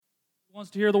Wants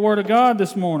to hear the Word of God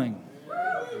this morning?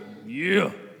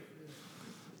 Yeah.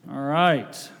 All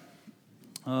right.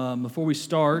 Before we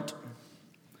start,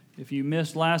 if you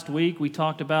missed last week, we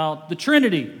talked about the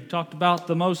Trinity. We talked about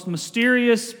the most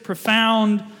mysterious,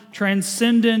 profound,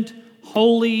 transcendent,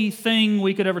 holy thing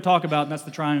we could ever talk about, and that's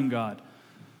the Triune God.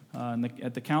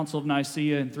 At the Council of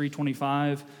Nicaea in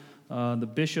 325, the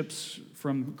bishops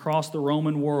from across the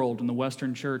Roman world and the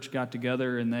Western Church got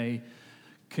together and they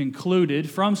concluded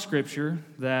from Scripture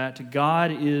that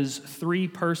God is three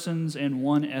persons and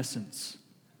one essence.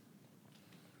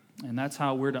 And that's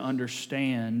how we're to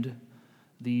understand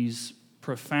these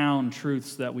profound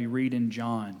truths that we read in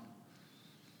John.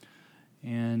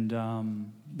 And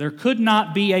there could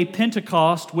not be a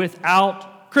Pentecost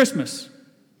without Christmas.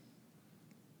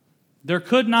 There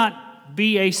could not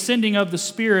be a sending of the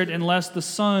Spirit unless the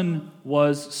Son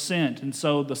was sent. And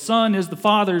so the Son is the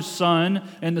Father's Son,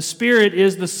 and the Spirit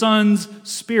is the Son's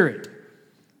Spirit.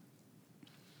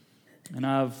 And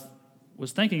I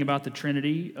was thinking about the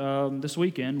Trinity this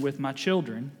weekend with my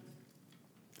children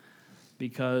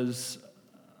because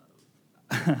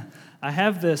I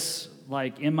have this,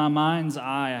 in my mind's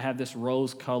eye, I have this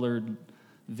rose-colored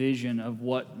vision of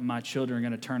what my children are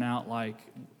going to turn out like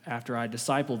after I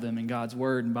disciple them in God's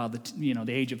Word, and by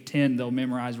the age of 10, they'll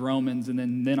memorize Romans, and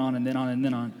then on and then on and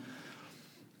then on.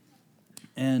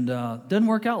 And it doesn't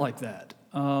work out like that.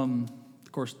 Of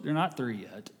course, they're not 3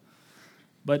 yet.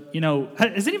 But,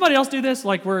 does anybody else do this?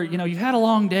 Like where, you've had a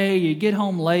long day, you get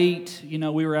home late.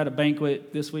 We were at a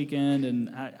banquet this weekend,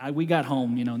 and we got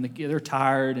home, and they're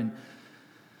tired, and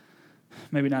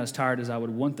maybe not as tired as I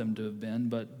would want them to have been,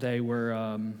 but they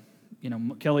were...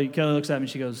 Kelly looks at me and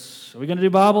she goes, "Are we going to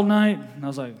do Bible tonight?" And I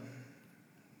was like,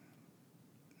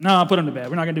 "No, I'll put them to bed.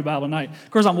 We're not going to do Bible tonight." Of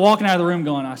course, I'm walking out of the room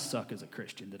going, "I suck as a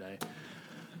Christian today."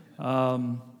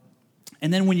 And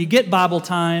then when you get Bible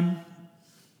time,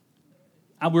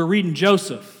 we're reading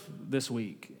Joseph this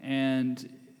week, and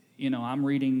we're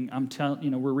reading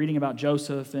about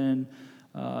Joseph, and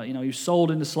he was sold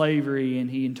into slavery,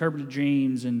 and he interpreted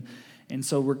dreams, and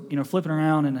so we're flipping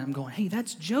around, and I'm going, "Hey,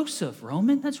 that's Joseph,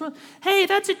 Roman. That's right. Hey,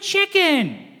 that's a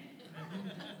chicken."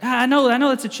 I know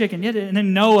that's a chicken. Yeah, and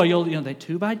then Noah, they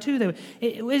 2 by 2.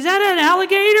 Is that an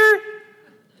alligator?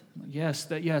 Yes,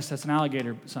 that's an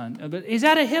alligator, son. But is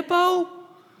that a hippo?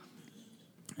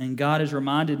 And God has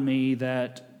reminded me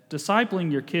that discipling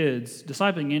your kids,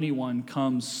 discipling anyone,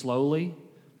 comes slowly,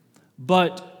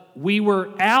 but we were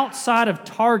outside of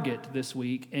Target this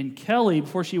week, and Kelly,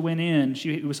 before she went in,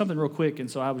 it was something real quick,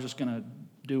 and so I was just going to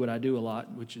do what I do a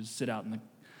lot, which is sit out in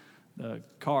the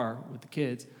car with the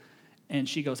kids. And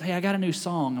she goes, "Hey, I got a new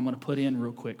song I'm going to put in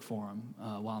real quick for them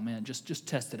while I'm in. Just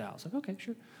test it out." I was like, "Okay,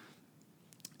 sure."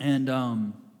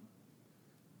 And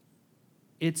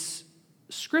it's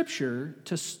scripture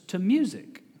to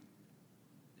music.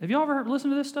 Have you all ever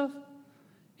listened to this stuff?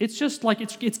 It's just like,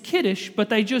 it's kiddish, but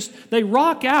they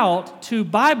rock out to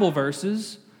Bible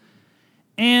verses,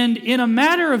 and in a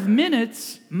matter of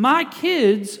minutes, my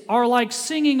kids are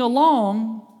singing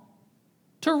along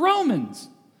to Romans.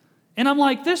 And I'm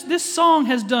like, this song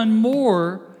has done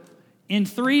more in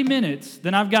 3 minutes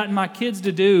than I've gotten my kids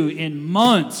to do in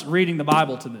months reading the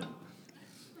Bible to them.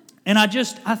 And I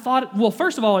thought, well,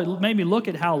 first of all, it made me look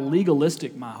at how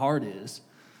legalistic my heart is.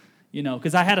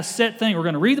 Because I had a set thing. We're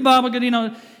going to read the Bible,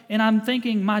 and I'm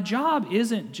thinking my job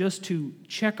isn't just to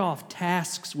check off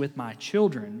tasks with my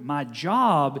children. My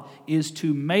job is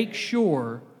to make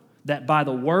sure that by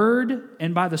the Word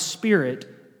and by the Spirit,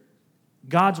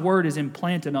 God's Word is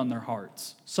implanted on their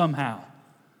hearts somehow.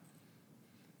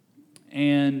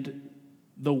 And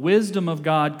the wisdom of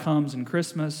God comes in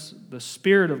Christmas. The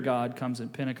Spirit of God comes in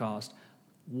Pentecost.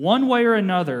 One way or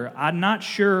another, I'm not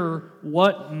sure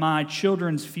what my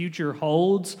children's future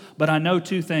holds, but I know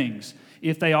 2 things.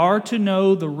 If they are to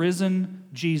know the risen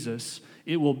Jesus,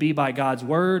 it will be by God's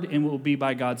Word and it will be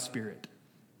by God's Spirit.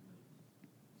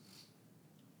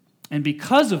 And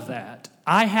because of that,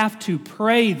 I have to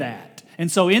pray that.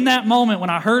 And so in that moment,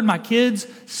 when I heard my kids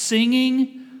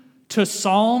singing to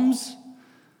Psalms,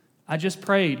 I just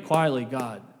prayed quietly,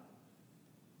 "God,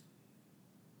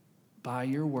 by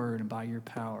your word and by your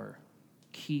power,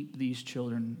 keep these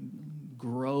children,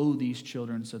 grow these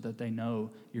children so that they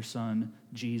know your Son,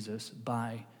 Jesus,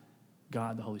 by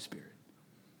God the Holy Spirit."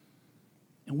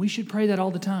 And we should pray that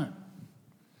all the time.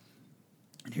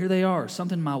 And here they are.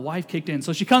 Something my wife kicked in.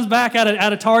 So she comes back out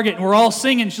of Target, and we're all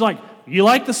singing. She's like, "You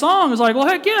like the song?" I was like, "Well,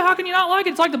 heck yeah, how can you not like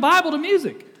it? It's like the Bible to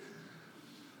music."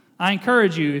 I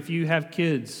encourage you, if you have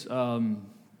kids, I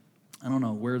don't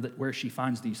know where she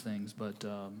finds these things, but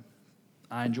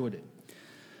I enjoyed it.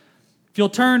 If you'll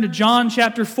turn to John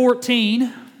chapter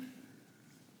 14,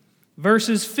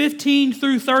 verses 15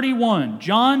 through 31.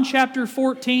 John chapter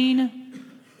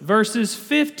 14, verses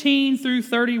 15 through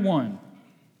 31.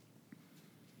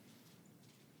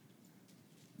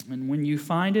 And when you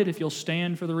find it, if you'll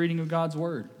stand for the reading of God's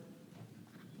Word.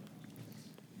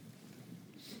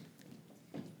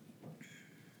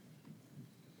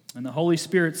 And the Holy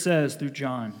Spirit says through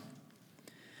John,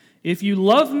 "If you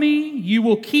love me, you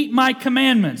will keep my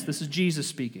commandments." This is Jesus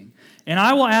speaking. "And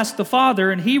I will ask the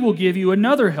Father, and He will give you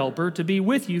another helper to be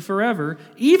with you forever,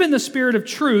 even the Spirit of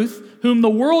truth, whom the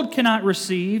world cannot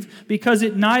receive, because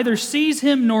it neither sees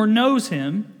Him nor knows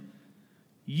Him.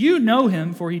 You know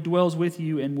Him, for He dwells with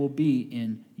you and will be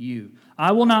in you.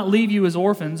 I will not leave you as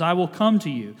orphans, I will come to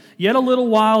you. Yet a little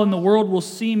while, and the world will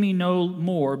see me no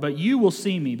more, but you will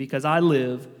see me, because I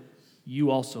live, you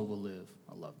also will live."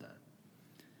 I love that.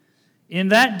 "In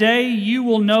that day you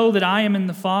will know that I am in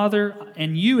the Father,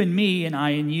 and you in me, and I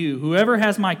in you. Whoever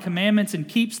has my commandments and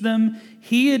keeps them,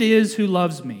 he it is who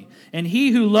loves me. And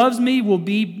he who loves me will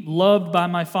be loved by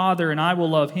my Father, and I will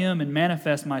love him and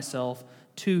manifest myself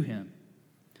to him."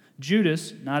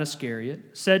 Judas, not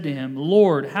Iscariot, said to him,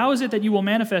 "Lord, how is it that you will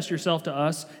manifest yourself to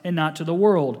us and not to the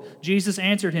world?" Jesus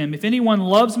answered him, "If anyone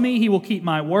loves me, he will keep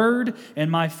my word,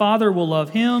 and my Father will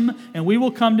love him, and we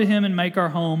will come to him and make our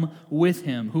home with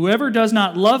him. Whoever does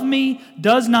not love me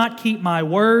does not keep my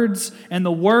words, and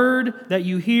the word that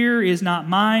you hear is not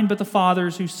mine, but the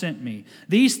Father's who sent me.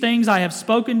 These things I have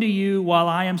spoken to you while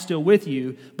I am still with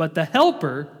you, but the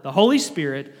Helper, the Holy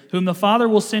Spirit, whom the Father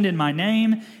will send in my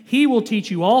name, He will teach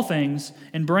you all things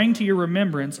and bring to your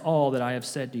remembrance all that I have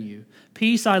said to you.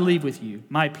 Peace I leave with you.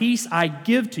 My peace I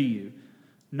give to you.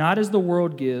 Not as the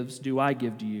world gives, do I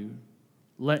give to you.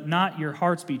 Let not your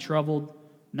hearts be troubled,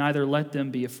 neither let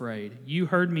them be afraid. You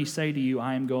heard me say to you,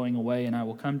 I am going away and I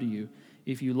will come to you.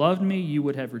 If you loved me, you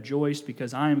would have rejoiced,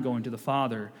 because I am going to the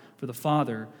Father, for the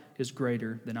Father is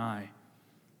greater than I.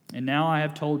 And now I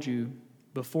have told you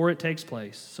before it takes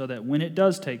place, so that when it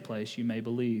does take place, you may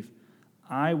believe.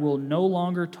 I will no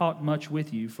longer talk much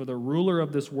with you, for the ruler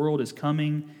of this world is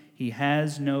coming. He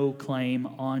has no claim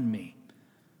on me.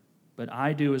 But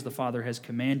I do as the Father has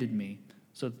commanded me,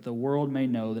 so that the world may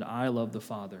know that I love the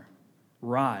Father.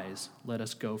 Rise, let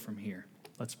us go from here."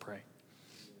 Let's pray.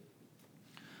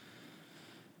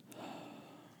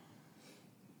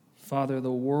 Father, the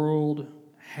world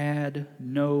had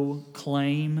no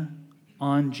claim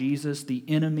on Jesus. The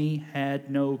enemy had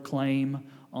no claim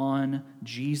on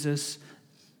Jesus.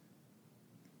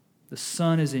 The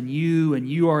Son is in you, and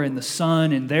you are in the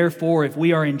Son, and therefore, if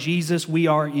we are in Jesus, we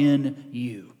are in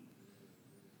you.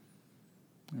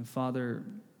 And Father,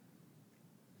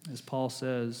 as Paul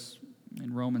says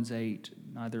in Romans 8,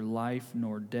 neither life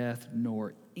nor death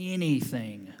nor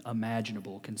anything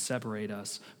imaginable can separate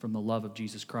us from the love of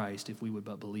Jesus Christ if we would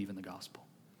but believe in the gospel.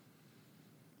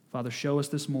 Father, show us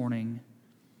this morning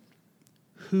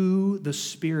who the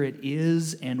Spirit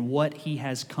is and what He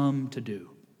has come to do,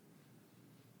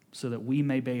 so that we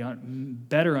may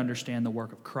better understand the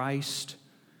work of Christ,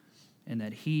 and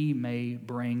that He may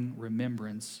bring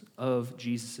remembrance of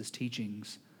Jesus'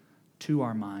 teachings to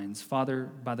our minds. Father,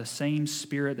 by the same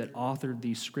Spirit that authored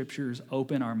these scriptures,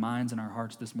 open our minds and our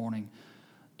hearts this morning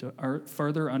to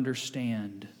further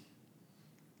understand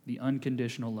the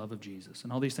unconditional love of Jesus.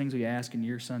 And all these things we ask in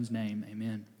your Son's name,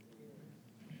 amen.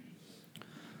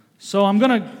 So I'm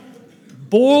going to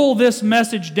boil this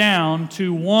message down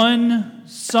to one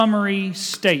summary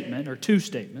statement, or two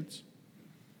statements.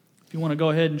 If you want to go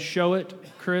ahead and show it,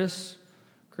 Chris.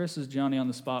 Chris is Johnny on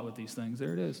the spot with these things.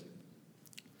 There it is.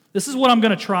 This is what I'm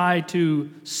going to try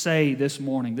to say this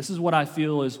morning. This is what I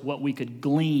feel is what we could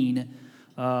glean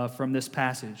from this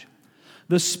passage.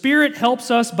 The Spirit helps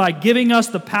us by giving us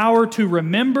the power to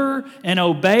remember and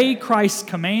obey Christ's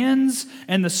commands,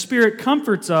 and the Spirit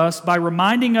comforts us by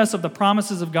reminding us of the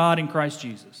promises of God in Christ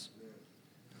Jesus.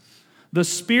 The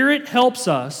Spirit helps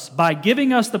us by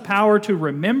giving us the power to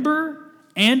remember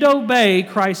and obey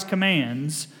Christ's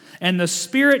commands, and the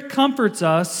Spirit comforts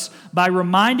us by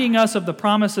reminding us of the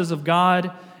promises of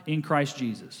God in Christ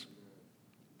Jesus.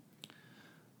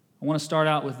 I want to start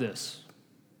out with this.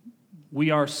 We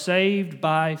are saved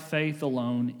by faith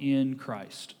alone in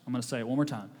Christ. I'm going to say it one more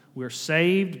time. We're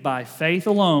saved by faith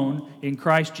alone in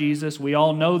Christ Jesus. We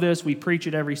all know this. We preach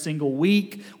it every single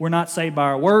week. We're not saved by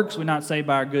our works. We're not saved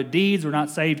by our good deeds. We're not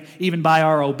saved even by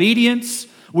our obedience.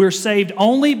 We're saved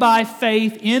only by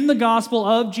faith in the gospel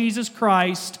of Jesus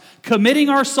Christ, committing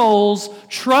our souls,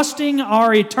 trusting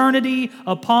our eternity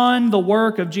upon the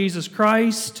work of Jesus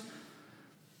Christ.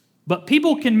 But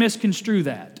people can misconstrue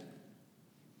that.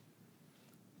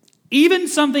 Even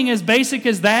something as basic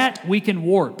as that, we can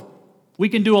warp. We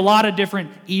can do a lot of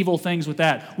different evil things with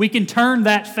that. We can turn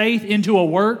that faith into a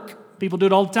work. People do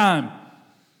it all the time.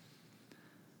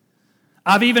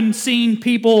 I've even seen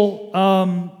people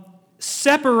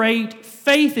separate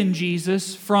faith in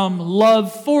Jesus from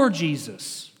love for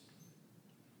Jesus.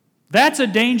 That's a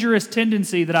dangerous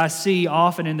tendency that I see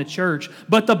often in the church.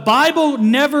 But the Bible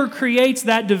never creates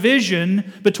that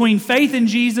division between faith in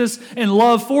Jesus and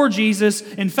love for Jesus.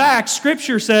 In fact,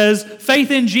 Scripture says faith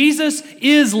in Jesus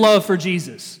is love for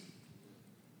Jesus.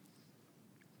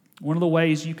 One of the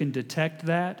ways you can detect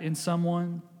that in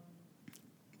someone,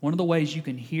 one of the ways you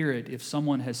can hear it if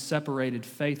someone has separated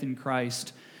faith in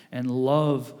Christ and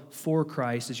love for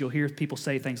Christ is you'll hear people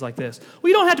say things like this. Well,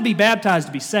 you don't have to be baptized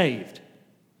to be saved.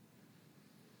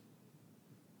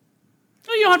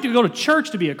 You don't have to go to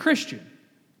church to be a Christian.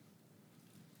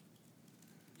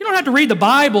 You don't have to read the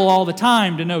Bible all the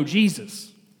time to know Jesus.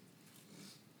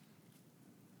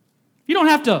 You don't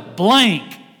have to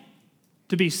blank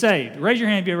to be saved. Raise your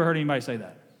hand if you ever heard anybody say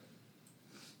that.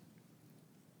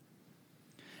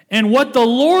 And what the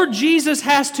Lord Jesus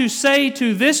has to say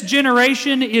to this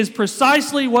generation is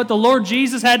precisely what the Lord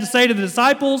Jesus had to say to the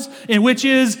disciples, and which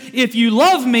is, if you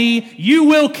love me, you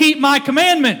will keep my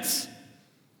commandments.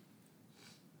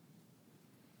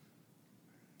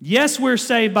 Yes, we're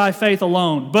saved by faith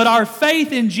alone, but our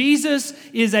faith in Jesus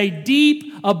is a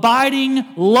deep, abiding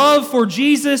love for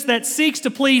Jesus that seeks to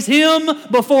please Him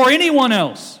before anyone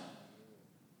else.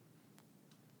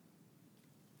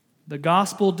 The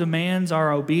gospel demands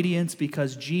our obedience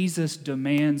because Jesus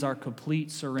demands our complete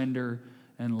surrender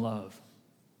and love.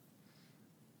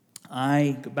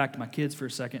 I go back to my kids for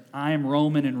a second. I am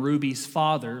Roman and Ruby's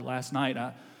father. Last night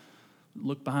I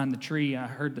looked behind the tree. I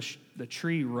heard the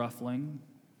tree ruffling.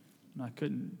 And I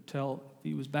couldn't tell if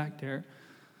he was back there.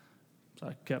 So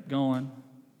I kept going.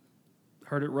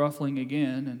 Heard it ruffling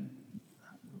again, and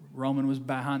Roman was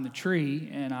behind the tree,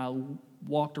 and I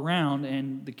walked around,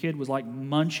 and the kid was like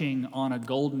munching on a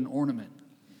golden ornament.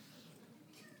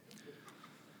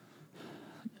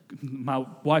 My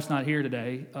wife's not here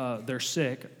today. They're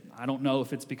sick. I don't know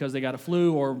if it's because they got a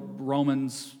flu or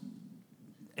Roman's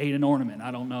ate an ornament.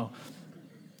 I don't know.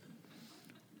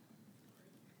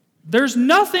 There's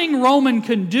nothing Roman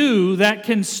can do that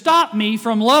can stop me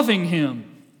from loving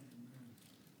him.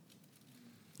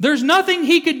 There's nothing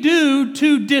he could do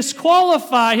to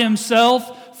disqualify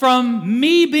himself from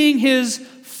me being his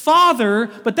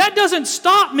father, but that doesn't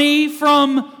stop me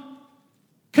from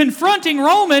confronting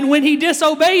Roman when he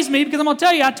disobeys me, because I'm going to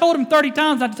tell you, I told him 30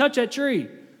 times not to touch that tree.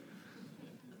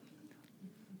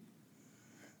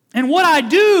 And what I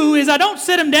do is I don't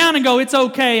sit him down and go, it's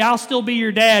okay, I'll still be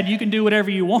your dad, you can do whatever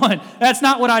you want. That's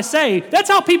not what I say. That's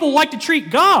how people like to treat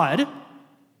God.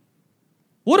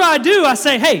 What do? I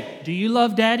say, hey, do you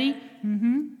love Daddy?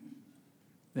 Mm-hmm.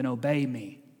 Then obey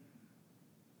me.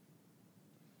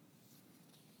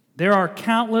 There are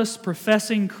countless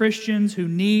professing Christians who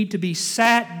need to be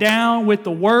sat down with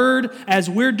the Word as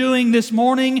we're doing this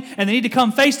morning, and they need to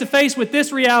come face to face with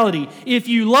this reality. If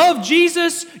you love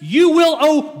Jesus, you will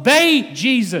obey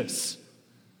Jesus.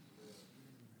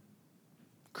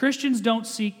 Christians don't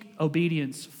seek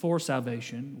obedience for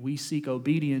salvation. We seek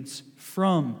obedience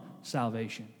from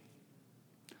salvation.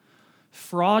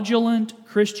 Fraudulent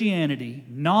Christianity,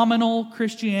 nominal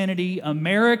Christianity,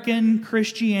 American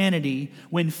Christianity,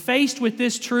 when faced with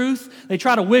this truth, they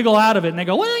try to wiggle out of it and they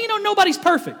go, well, nobody's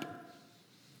perfect.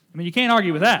 I mean, you can't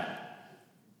argue with that.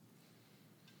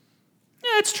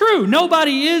 Yeah, it's true.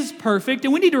 Nobody is perfect,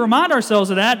 and we need to remind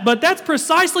ourselves of that, but that's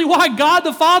precisely why God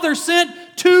the Father sent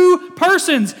two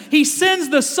persons. He sends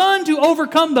the Son to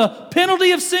overcome the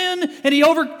penalty of sin, and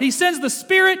He sends the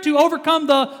Spirit to overcome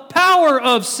the power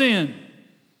of sin.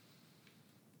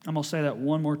 I'm going to say that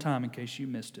one more time in case you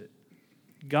missed it.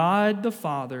 God the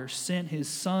Father sent His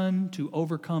Son to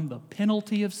overcome the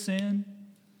penalty of sin.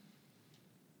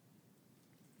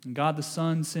 And God the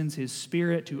Son sends His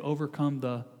Spirit to overcome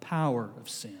the power of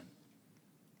sin.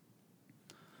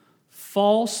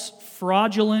 False,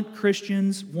 fraudulent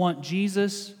Christians want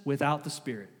Jesus without the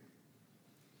Spirit.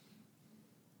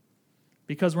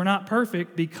 Because we're not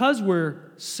perfect, because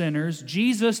we're sinners,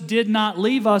 Jesus did not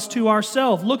leave us to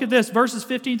ourselves. Look at this, verses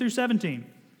 15 through 17.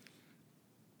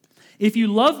 If you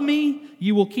love me,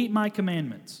 you will keep my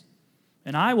commandments.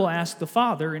 And I will ask the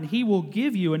Father, and He will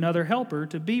give you another helper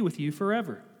to be with you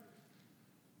forever.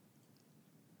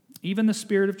 Even the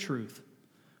Spirit of truth,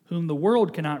 whom the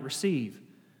world cannot receive,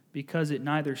 because it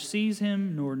neither sees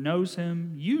Him nor knows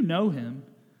Him. You know Him,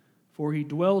 for He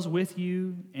dwells with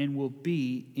you and will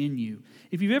be in you.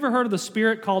 If you've ever heard of the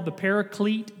Spirit called the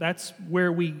Paraclete, that's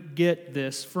where we get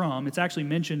this from. It's actually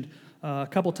mentioned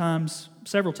several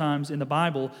times in the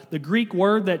Bible. The Greek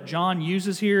word that John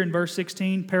uses here in verse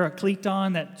 16,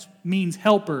 parakleton, that means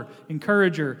helper,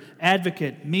 encourager,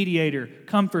 advocate, mediator,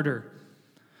 comforter.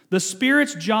 The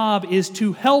Spirit's job is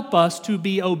to help us to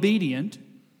be obedient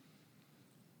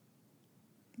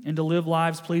and to live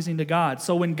lives pleasing to God.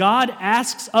 So when God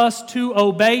asks us to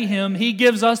obey Him, He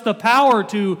gives us the power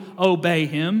to obey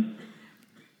Him.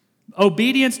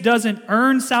 Obedience doesn't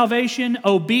earn salvation.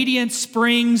 Obedience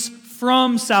springs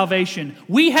from salvation.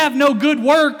 We have no good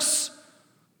works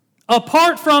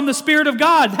apart from the Spirit of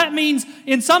God. That means,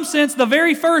 in some sense, the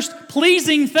very first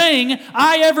pleasing thing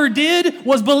I ever did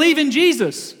was believe in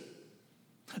Jesus.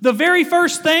 The very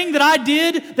first thing that I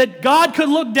did that God could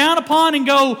look down upon and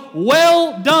go,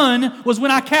 well done, was when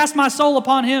I cast my soul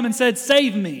upon Him and said,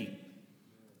 save me.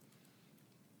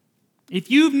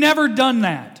 If you've never done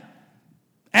that,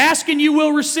 ask and you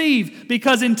will receive,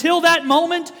 because until that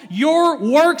moment, your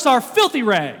works are filthy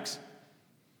rags.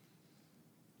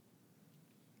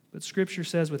 But Scripture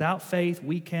says, without faith,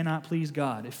 we cannot please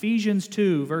God. Ephesians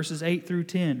 2, verses 8 through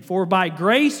 10. For by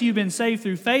grace you've been saved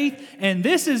through faith, and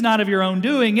this is not of your own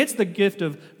doing. It's the gift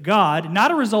of God, not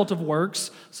a result of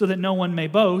works, so that no one may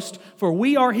boast. For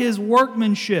we are His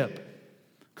workmanship,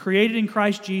 created in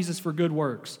Christ Jesus for good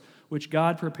works, which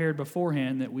God prepared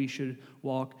beforehand that we should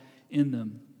walk in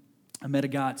them. I met a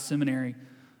guy at seminary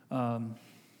a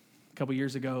couple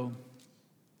years ago.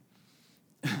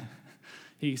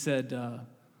 He said,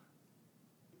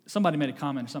 somebody made a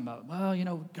comment or something about,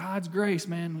 well, God's grace,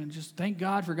 man. Just thank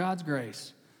God for God's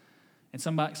grace. And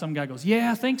some guy goes,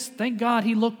 yeah, thank God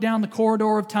He looked down the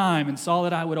corridor of time and saw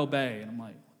that I would obey. And I'm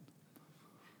like,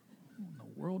 what in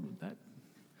the world would that?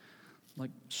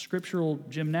 Like scriptural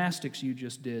gymnastics you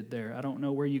just did there. I don't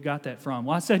know where you got that from.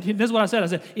 Well, this is what I said. I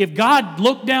said, if God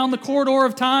looked down the corridor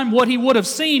of time, what He would have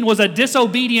seen was a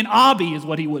disobedient Abby is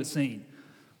what He would have seen.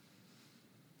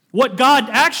 What God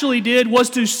actually did was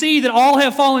to see that all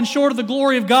have fallen short of the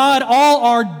glory of God, all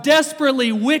are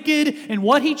desperately wicked, and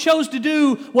what He chose to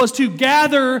do was to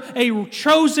gather a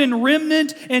chosen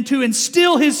remnant and to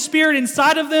instill His Spirit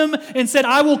inside of them and said,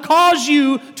 I will cause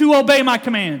you to obey my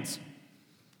commands.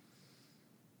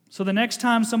 So the next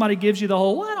time somebody gives you the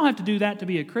whole, well, I don't have to do that to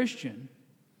be a Christian,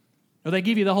 or they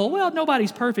give you the whole, well,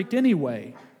 nobody's perfect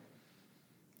anyway,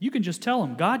 you can just tell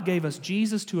them, God gave us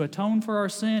Jesus to atone for our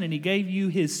sin, and He gave you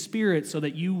His Spirit so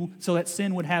that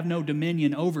sin would have no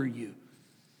dominion over you.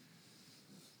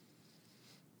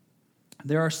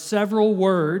 There are several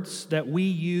words that we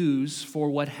use for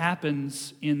what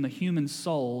happens in the human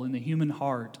soul, in the human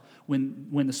heart, when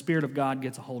the Spirit of God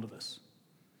gets a hold of us.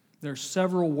 There are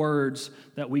several words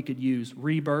that we could use.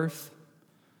 Rebirth,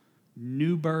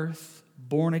 new birth,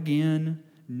 born again,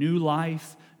 new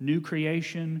life, new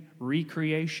creation,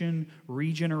 recreation,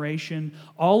 regeneration.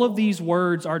 All of these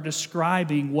words are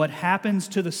describing what happens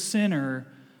to the sinner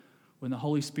when the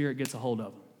Holy Spirit gets a hold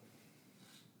of them.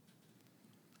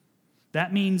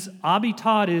 That means Abi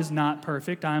Todd is not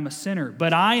perfect. I am a sinner.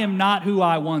 But I am not who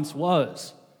I once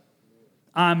was.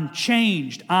 I'm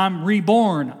changed. I'm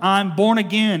reborn. I'm born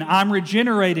again. I'm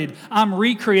regenerated. I'm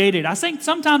recreated. I think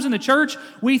sometimes in the church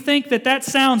we think that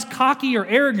sounds cocky or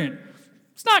arrogant.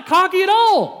 It's not cocky at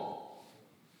all.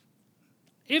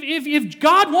 If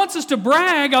God wants us to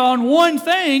brag on one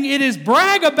thing, it is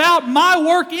brag about my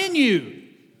work in you.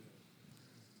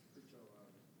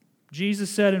 Jesus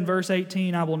said in verse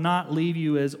 18, I will not leave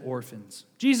you as orphans.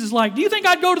 Jesus is like, do you think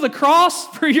I'd go to the cross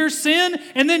for your sin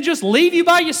and then just leave you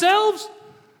by yourselves?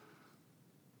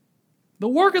 The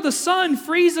work of the Son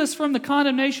frees us from the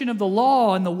condemnation of the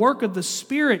law, and the work of the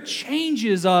Spirit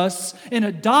changes us and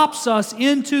adopts us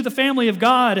into the family of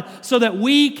God so that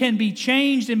we can be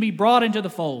changed and be brought into the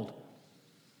fold.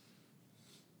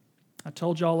 I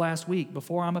told y'all last week,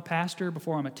 before I'm a pastor,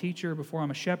 before I'm a teacher, before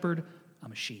I'm a shepherd,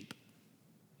 I'm a sheep.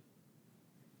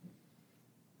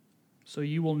 So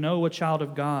you will know a child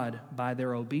of God by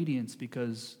their obedience,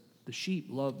 because the sheep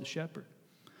love the shepherd.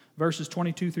 Verses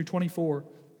 22 through 24.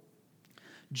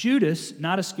 Judas,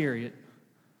 not Iscariot.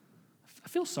 I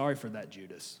feel sorry for that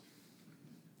Judas.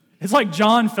 It's like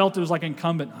John felt it was like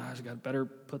incumbent. I just got better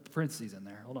put the parentheses in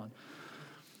there. Hold on.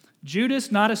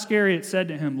 Judas, not Iscariot, said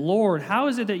to him, Lord, how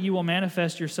is it that you will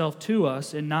manifest yourself to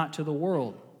us and not to the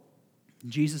world?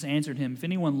 Jesus answered him, if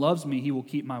anyone loves me, he will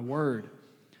keep my word.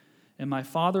 And my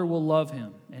Father will love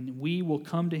him, and we will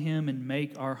come to him and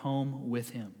make our home with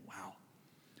him. Wow.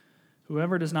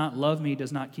 Whoever does not love me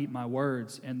does not keep my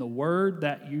words, and the word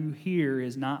that you hear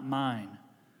is not mine,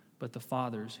 but the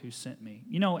Father's who sent me.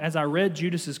 You know, as I read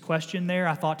Judas's question there,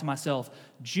 I thought to myself,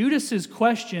 Judas's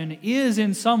question is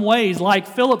in some ways like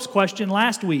Philip's question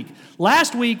last week.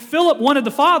 Last week, Philip wanted the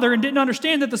Father and didn't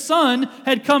understand that the Son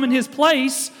had come in his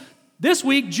place. This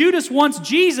week, Judas wants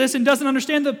Jesus and doesn't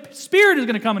understand the Spirit is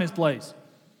going to come in his place.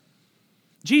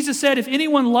 Jesus said, if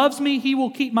anyone loves me, he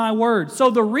will keep my word. So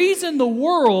the reason the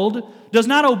world does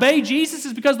not obey Jesus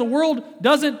is because the world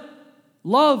doesn't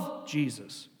love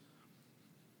Jesus.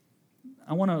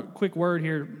 I want a quick word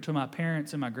here to my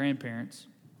parents and my grandparents.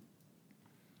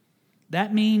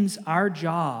 That means our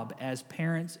job as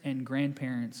parents and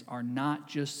grandparents are not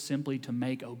just simply to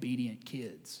make obedient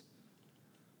kids.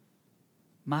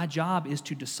 My job is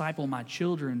to disciple my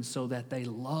children so that they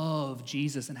love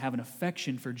Jesus and have an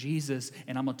affection for Jesus.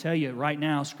 And I'm going to tell you right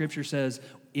now, Scripture says,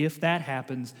 if that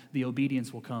happens, the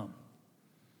obedience will come.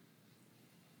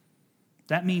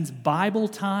 That means Bible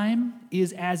time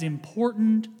is as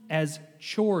important as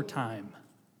chore time.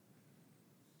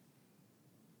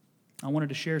 I wanted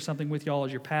to share something with y'all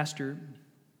as your pastor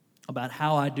about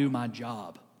how I do my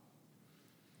job.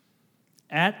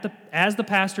 As the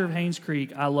pastor of Haynes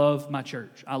Creek, I love my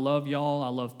church. I love y'all. I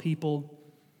love people.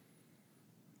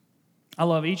 I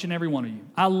love each and every one of you.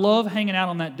 I love hanging out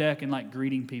on that deck and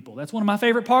greeting people. That's one of my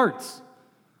favorite parts,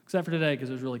 except for today because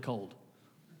it was really cold.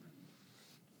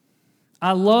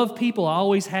 I love people. I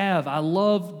always have. I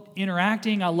love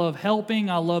interacting. I love helping.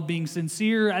 I love being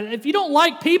sincere. If you don't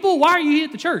like people, why are you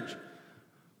at the church?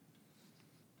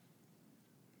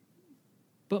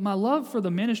 But my love for the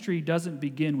ministry doesn't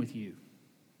begin with you.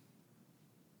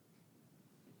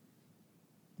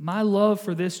 My love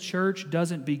for this church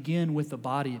doesn't begin with the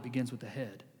body, it begins with the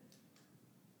head.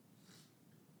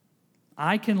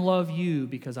 I can love you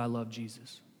because I love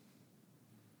Jesus.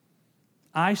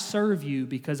 I serve you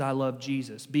because I love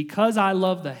Jesus. Because I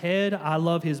love the head, I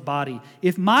love his body.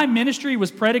 If my ministry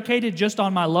was predicated just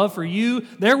on my love for you,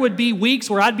 there would be weeks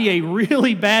where I'd be a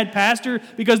really bad pastor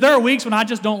because there are weeks when I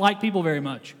just don't like people very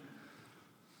much.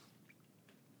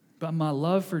 But my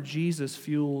love for Jesus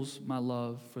fuels my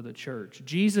love for the church.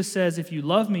 Jesus says, if you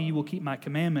love me, you will keep my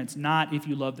commandments, not if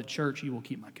you love the church, you will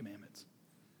keep my commandments.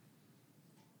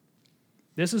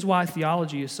 This is why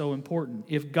theology is so important.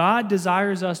 If God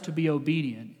desires us to be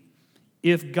obedient,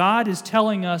 if God is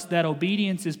telling us that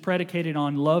obedience is predicated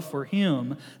on love for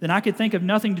him, then I could think of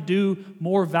nothing to do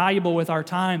more valuable with our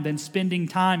time than spending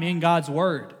time in God's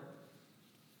Word.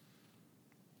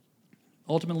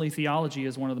 Ultimately, theology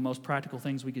is one of the most practical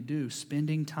things we could do,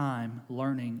 spending time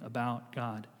learning about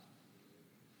God.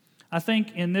 I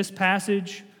think in this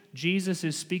passage, Jesus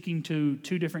is speaking to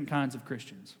two different kinds of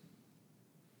Christians.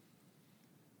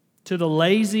 To the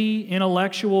lazy,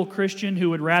 intellectual Christian who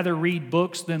would rather read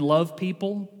books than love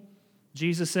people,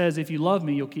 Jesus says, if you love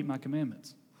me, you'll keep my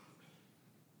commandments.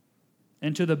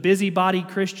 And to the busybody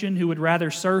Christian who would rather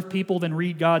serve people than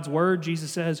read God's word,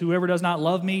 Jesus says, whoever does not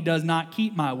love me does not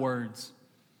keep my words.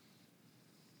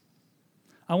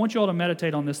 I want you all to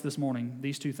meditate on this morning,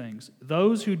 these two things.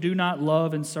 Those who do not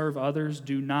love and serve others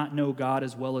do not know God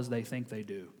as well as they think they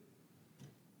do.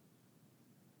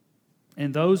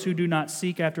 And those who do not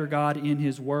seek after God in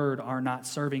his word are not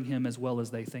serving him as well as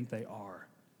they think they are.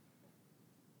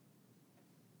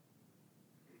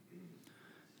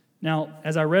 Now,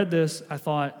 as I read this, I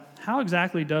thought, how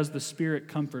exactly does the Spirit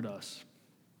comfort us?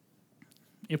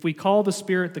 If we call the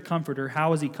Spirit the Comforter,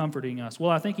 how is he comforting us?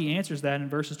 Well, I think he answers that in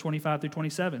verses 25 through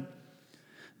 27.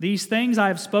 These things I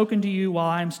have spoken to you while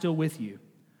I am still with you.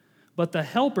 But the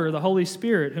Helper, the Holy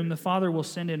Spirit, whom the Father will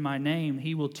send in my name,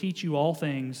 he will teach you all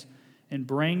things and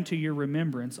bring to your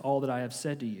remembrance all that I have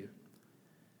said to you.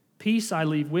 Peace I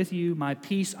leave with you, my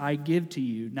peace I give to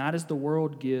you. Not as the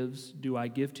world gives, do I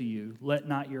give to you. Let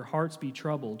not your hearts be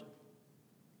troubled,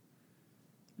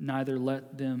 neither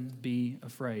let them be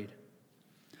afraid.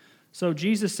 So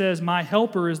Jesus says, my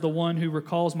helper is the one who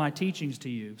recalls my teachings to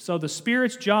you. So the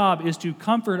Spirit's job is to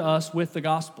comfort us with the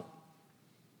gospel.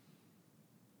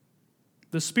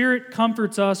 The Spirit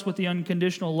comforts us with the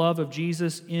unconditional love of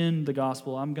Jesus in the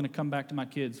gospel. I'm going to come back to my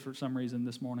kids for some reason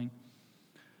this morning.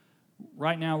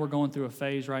 Right now, we're going through a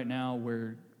phase right now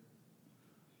where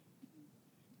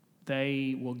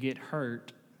they will get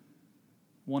hurt.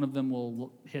 One of them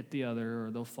will hit the other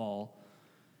or they'll fall.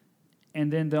 And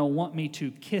then they'll want me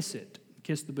to kiss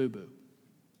the boo-boo.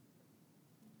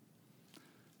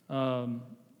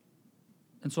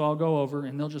 And so I'll go over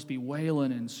and they'll just be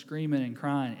wailing and screaming and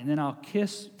crying. And then I'll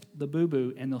kiss the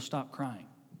boo-boo and they'll stop crying.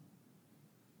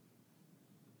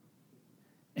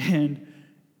 And,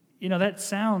 that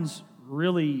sounds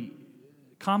really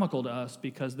comical to us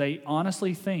because they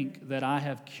honestly think that I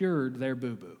have cured their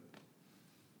boo-boo.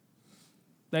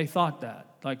 They thought that.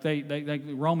 Like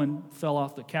Roman fell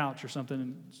off the couch or something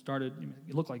and started,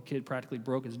 it looked like a kid practically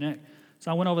broke his neck.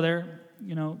 So I went over there,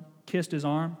 kissed his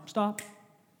arm, stopped,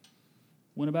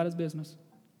 went about his business.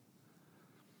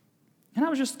 And I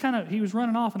was just he was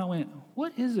running off, and I went,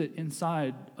 what is it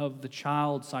inside of the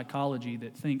child psychology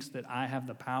that thinks that I have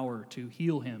the power to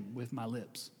heal him with my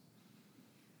lips?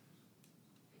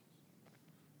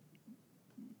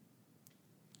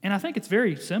 And I think it's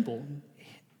very simple.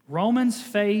 Roman's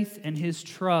faith and his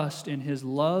trust and his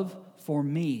love for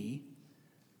me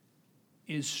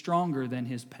is stronger than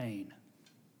his pain.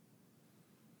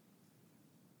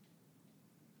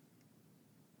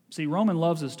 See, Roman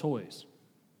loves his toys.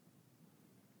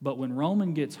 But when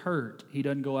Roman gets hurt, he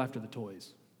doesn't go after the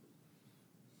toys.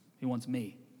 He wants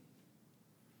me.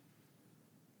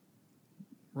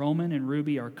 Roman and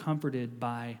Ruby are comforted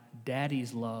by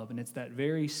Daddy's love, and it's that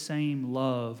very same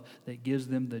love that gives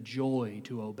them the joy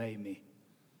to obey me.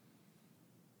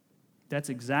 That's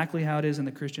exactly how it is in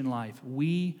the Christian life.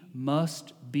 We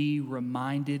must be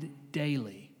reminded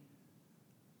daily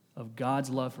of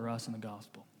God's love for us in the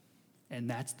gospel. And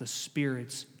that's the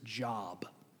Spirit's job.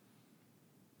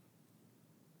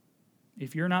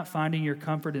 If you're not finding your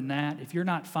comfort in that, if you're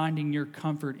not finding your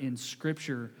comfort in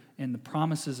Scripture and the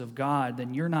promises of God,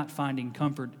 then you're not finding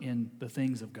comfort in the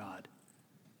things of God.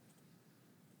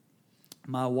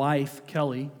 My wife,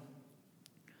 Kelly,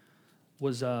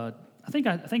 was, I think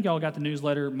y'all got the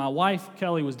newsletter. My wife,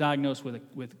 Kelly, was diagnosed with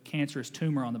a cancerous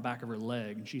tumor on the back of her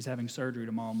leg, and she's having surgery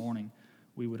tomorrow morning.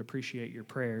 We would appreciate your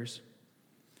prayers.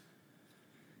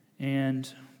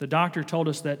 And the doctor told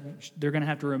us that they're going to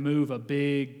have to remove a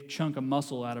big chunk of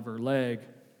muscle out of her leg.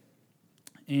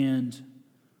 And,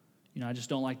 I just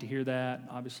don't like to hear that,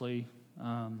 obviously.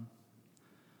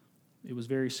 It was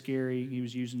very scary. He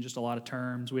was using just a lot of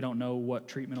terms. We don't know what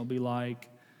treatment will be like.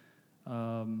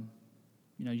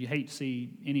 You hate to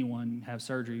see anyone have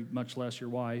surgery, much less your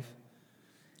wife.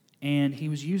 And he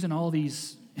was using all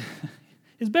these...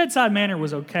 His bedside manner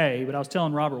was okay, but I was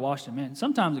telling Robert Washington, man,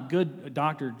 sometimes a good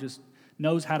doctor just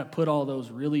knows how to put all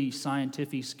those really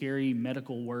scientific, scary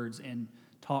medical words and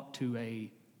talk to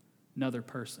another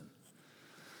person.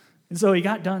 And so he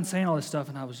got done saying all this stuff,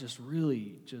 and I was just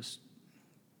really, just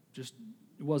it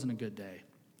wasn't a good day.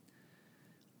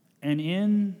 And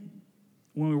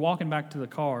when we were walking back to the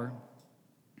car,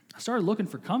 I started looking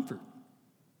for comfort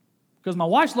because my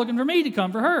wife's looking for me to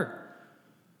comfort her.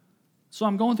 So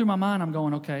I'm going through my mind. I'm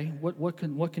going, okay, what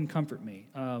can comfort me?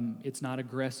 It's not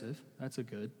aggressive. That's a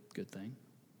good thing.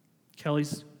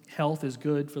 Kelly's health is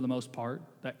good for the most part.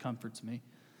 That comforts me.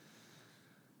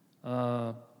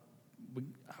 I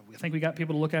think we got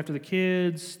people to look after the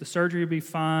kids. The surgery will be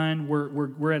fine.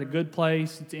 We're at a good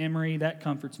place. It's Emory. That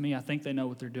comforts me. I think they know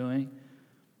what they're doing.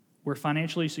 We're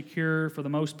financially secure for the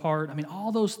most part. I mean,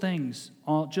 all those things,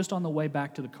 just on the way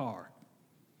back to the car.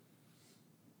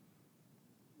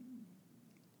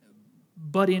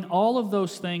 But in all of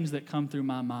those things that come through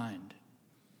my mind,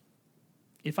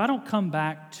 if I don't come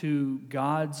back to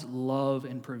God's love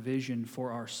and provision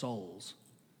for our souls,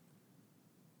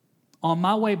 on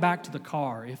my way back to the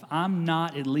car, if I'm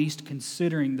not at least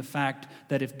considering the fact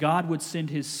that if God would send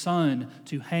His Son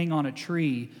to hang on a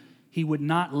tree, He would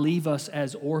not leave us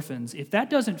as orphans. If that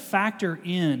doesn't factor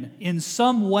in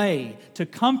some way to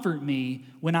comfort me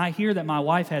when I hear that my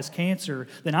wife has cancer,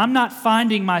 then I'm not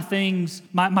finding my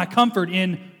comfort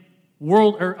in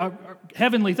world or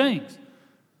heavenly things.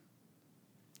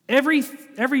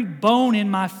 Every bone in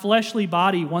my fleshly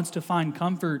body wants to find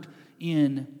comfort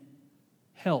in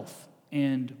health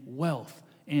and wealth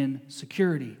and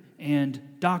security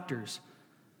and doctors.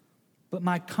 But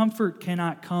my comfort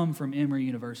cannot come from Emory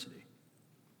University.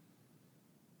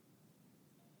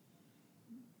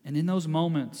 And in those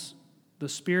moments, the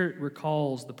Spirit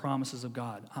recalls the promises of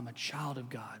God. I'm a child of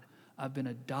God. I've been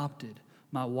adopted.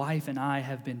 My wife and I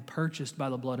have been purchased by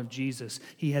the blood of Jesus.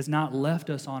 He has not left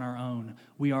us on our own.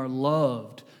 We are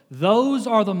loved. Those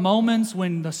are the moments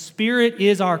when the Spirit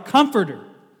is our comforter.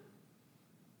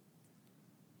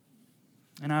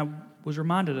 And I was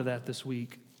reminded of that this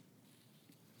week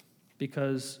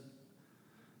because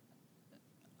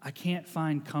I can't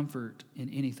find comfort in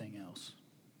anything else.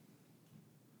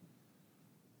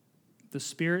 The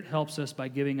Spirit helps us by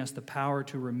giving us the power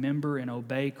to remember and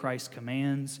obey Christ's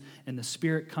commands, and the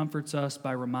Spirit comforts us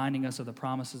by reminding us of the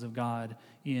promises of God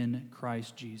in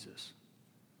Christ Jesus.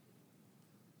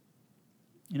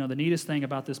 The neatest thing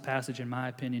about this passage, in my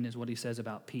opinion, is what he says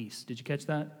about peace. Did you catch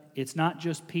that? It's not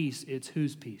just peace, it's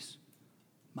whose peace?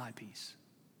 My peace.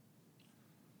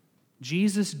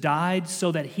 Jesus died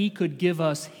so that He could give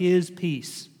us His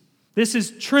peace. This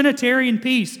is Trinitarian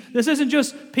peace. This isn't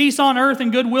just peace on earth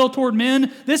and goodwill toward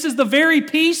men. This is the very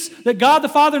peace that God the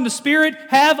Father and the Spirit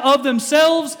have of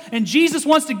themselves, and Jesus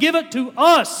wants to give it to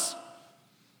us.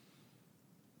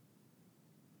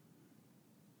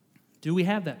 Do we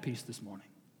have that peace this morning?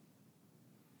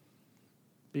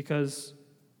 Because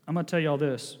I'm going to tell you all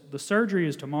this. The surgery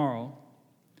is tomorrow,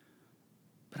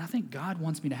 but I think God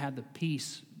wants me to have the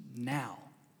peace now.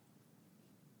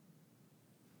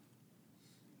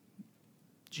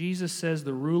 Jesus says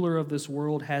the ruler of this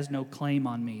world has no claim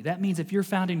on me. That means if you're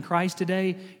found in Christ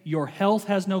today, your health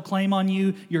has no claim on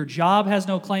you, your job has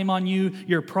no claim on you,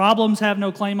 your problems have no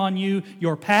claim on you,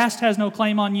 your past has no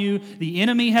claim on you, the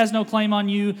enemy has no claim on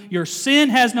you, your sin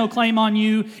has no claim on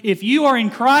you. If you are in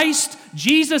Christ,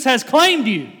 Jesus has claimed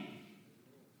you.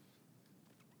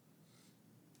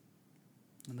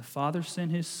 And the Father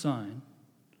sent His Son,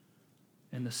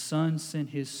 and the Son sent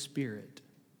His Spirit,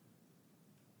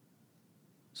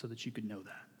 so that you could know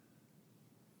that.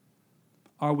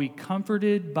 Are we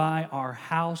comforted by our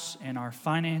house and our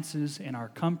finances and our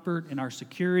comfort and our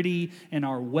security and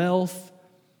our wealth?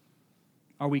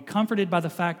 Are we comforted by the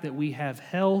fact that we have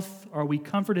health? Are we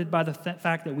comforted by the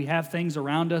fact that we have things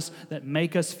around us that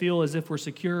make us feel as if we're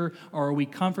secure? Or are we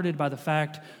comforted by the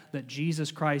fact that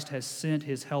Jesus Christ has sent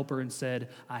His helper and said,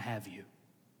 I have you?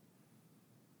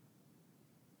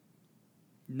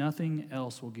 Nothing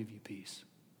else will give you peace.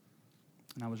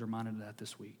 And I was reminded of that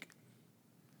this week.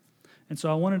 And so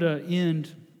I wanted to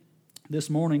end this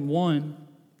morning,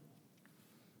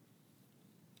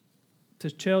 to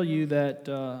tell you that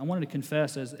I wanted to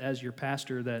confess as your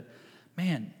pastor that,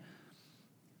 man,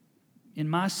 in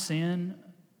my sin,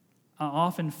 I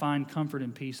often find comfort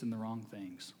and peace in the wrong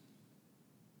things.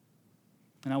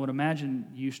 And I would imagine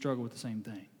you struggle with the same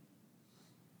thing.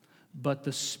 But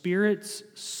the Spirit's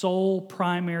sole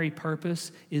primary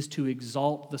purpose is to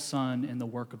exalt the Son and the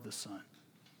work of the Son.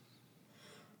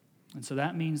 And so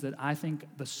that means that I think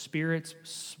the Spirit's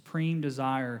supreme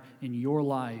desire in your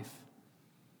life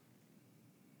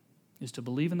is to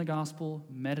believe in the gospel,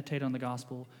 meditate on the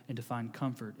gospel, and to find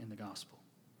comfort in the gospel.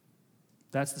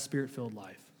 That's the Spirit-filled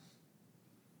life.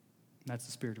 That's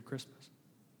the spirit of Christmas.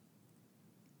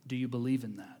 Do you believe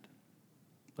in that?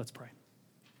 Let's pray.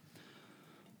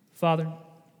 Father,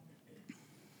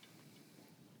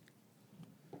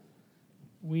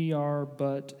 we are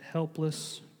but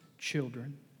helpless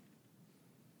children.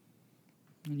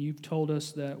 And you've told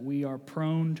us that we are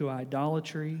prone to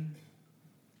idolatry.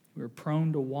 We're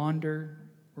prone to wander.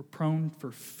 We're prone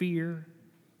for fear.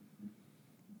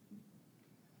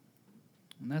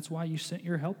 And that's why you sent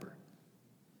your helper.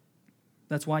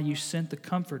 That's why you sent the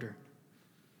Comforter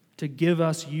to give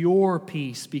us your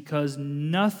peace, because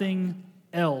nothing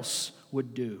else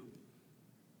would do.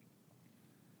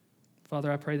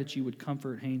 Father, I pray that you would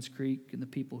comfort Haynes Creek and the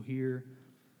people here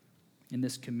in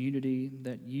this community,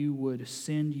 that you would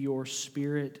send your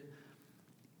Spirit,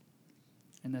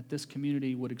 and that this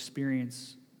community would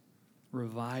experience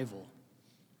revival.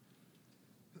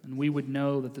 And we would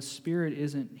know that the Spirit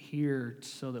isn't here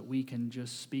so that we can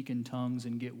just speak in tongues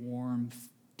and get warm,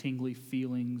 tingly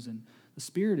feelings. And the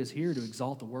Spirit is here to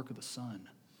exalt the work of the Son.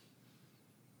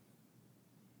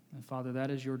 And Father,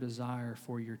 that is your desire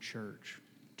for your church,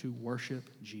 to worship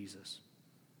Jesus.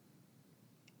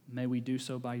 May we do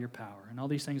so by your power. And all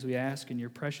these things we ask in your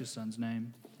precious Son's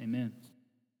name. Amen.